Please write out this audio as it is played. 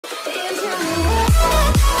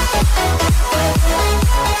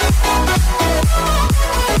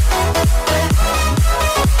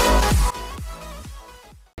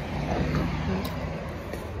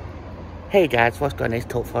Hey guys, what's going on? It's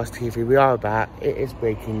Talk Forest TV. We are back. It is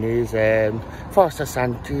breaking news. Forest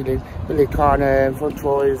signed Giulian, biancon, front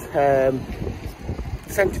rows,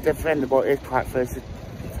 centre defender, but is quite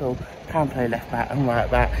versatile. Can play left back and right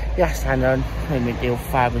back. Yes, signed on payment deal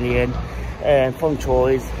 5 million. Front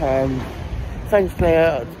rows, French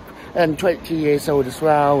player, and 20 years old as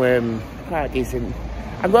well. Quite decent.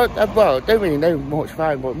 Well, don't really know much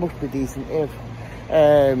about him, but must be decent if.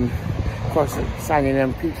 Cross signing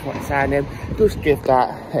him, people want to sign him, just give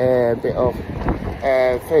that bit of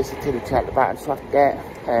versatility at the back and stuff like that.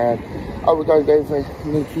 Are we going to go for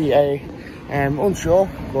Nikki? Unsure,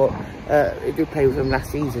 but he did play with him last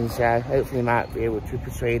season, so hopefully he might be able to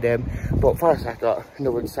persuade him. But first I got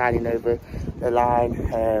another signing over the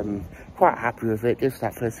line. Quite happy with it, gives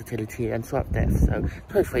that versatility and swap depth. So,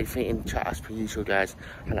 post rate in chat as per usual, guys.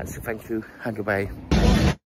 And that's it, thank you and goodbye.